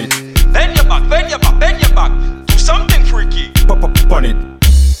on it. Bend your back, bend your back, bend your back. Do something freaky. Pop up on it.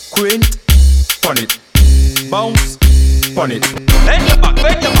 Quint on it. Bounce on it. Bend your back,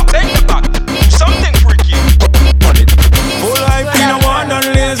 bend your back, bend your back. Do something freaky. On it. Full life in a one and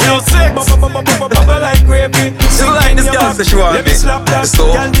lazy. Bubble like gravy. She like this girl, so she want me.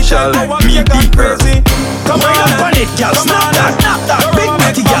 So shall me deep her. Come on it, girl, snap that, snap that. Big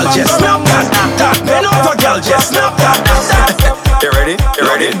Betty girl, just snap that, snap that. Bend over, girl, just snap that, snap that. You ready? You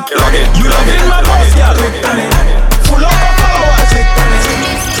ready? You log in. You log in, my boss, girl. Full up of followers.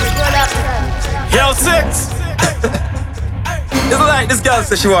 Hell 6. It's like this girl,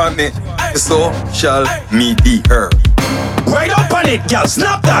 so she want me. So shall me be her. Right up on it, girl,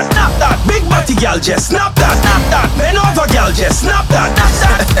 snap that, snap that. Big body, girl, just snap that, snap that. Bend over, girl, just snap that,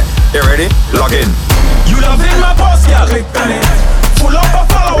 snap that. You ready? Log in. You love in my post, girl, click on it. Full up of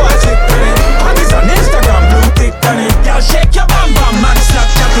followers, click on it. And it's on Instagram, blue tick on it. Girl, shake your bam bam, man,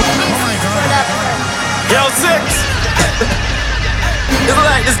 Snapchat it. Oh my God. Girl 6. It's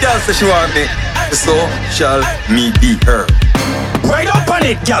like this girl, so she want me. So shall me be her. Right up on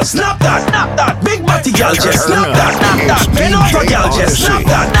it, girl, snap that, snap that. Big body, girl, just snap that, snap that. Bend over, girl, just snap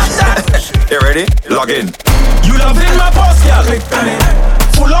that, snap that. You ready? Log in. You love in my post, girl, click on it.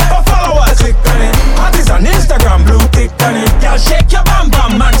 Full up of followers, click on it. And it's on Instagram, blue tick on it. Girl, shake your bam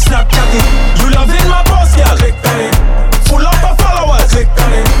bam, man, Snapchat it. You love in my post, girl, click on it. Full up of followers, click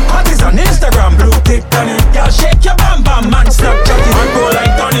on it. And it's on Instagram, blue tick on it. Girl, shake your bam bam, man, Snapchat it. And go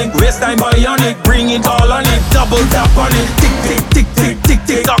like tonic, waste time bionic. Bring it all on it, double tap on it. Tick tick tick tick tick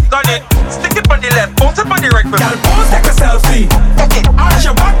tick, up on it. Stick it on the left, bounce it on the right. Girl, pose, take a selfie. Take it, arch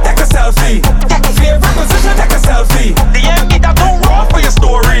your back, take a selfie. Favorite position, take a selfie. DM me that don't roll for your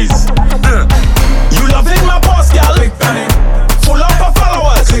stories. You loving my boss, girl, click on it. Full up of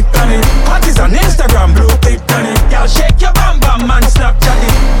followers, click on it. And it's on Instagram, blue tick on it. Girl, shake your bam bam, man, Snapchat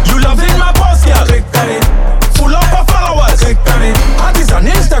it. You loving my boss, girl, click on it. Full up of followers, click on it. And it's on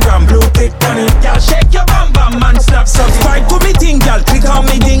Instagram, blue tick on it. Girl, shake your bam bam, man, Snapchat. Subscribe to me thing, girl, click on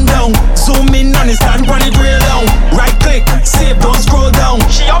me ding dong. Zoom in on it, stand on it real long. Right click, save, don't scroll down.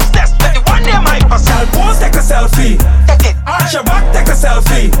 She obsessed with the one name I pass. Girl, pose, take a selfie. Take it, arch your back, take a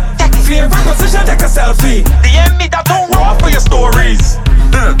selfie. Favorite position, take a selfie. DM me that don't roll for your stories.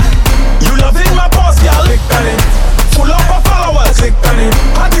 You loving my post, girl, click on it. Full up of followers, click on it.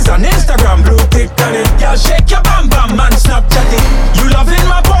 And it's on Instagram, blue tick on it. Girl, shake your bam bam, man, Snapchat it. You loving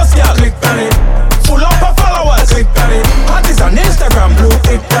my post, girl, click on it. Full up of followers, click on it. And it's on Instagram, blue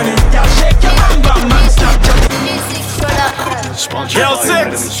tick on it. Girl, shake your bam bam, man, Snapchat it. Sponsored by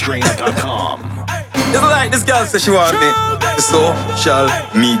RhythmStream.com. It's like this girl, so she want me. So shall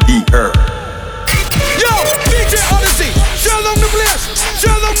me be her. Yo, DJ Odyssey, shell on the place,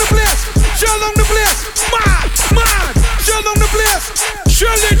 shell on the place, shell on the place. Man, shell on the place,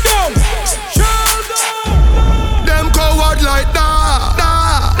 shell it down, shell down. Them coward like that,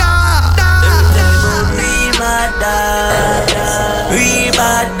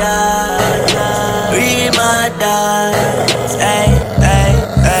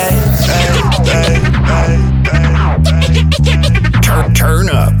 Turn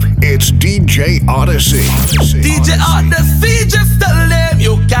up, it's DJ Odyssey. DJ Odyssey, just tell them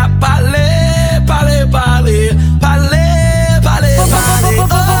you can't parler.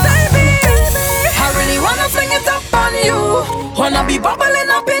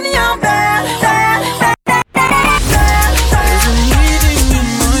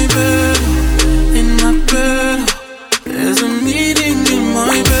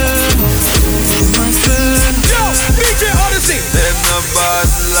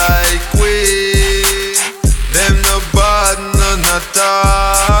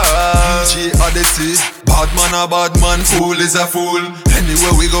 a bad man, fool is a fool.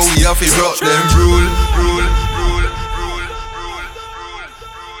 Anywhere we go, we have to rock them rule.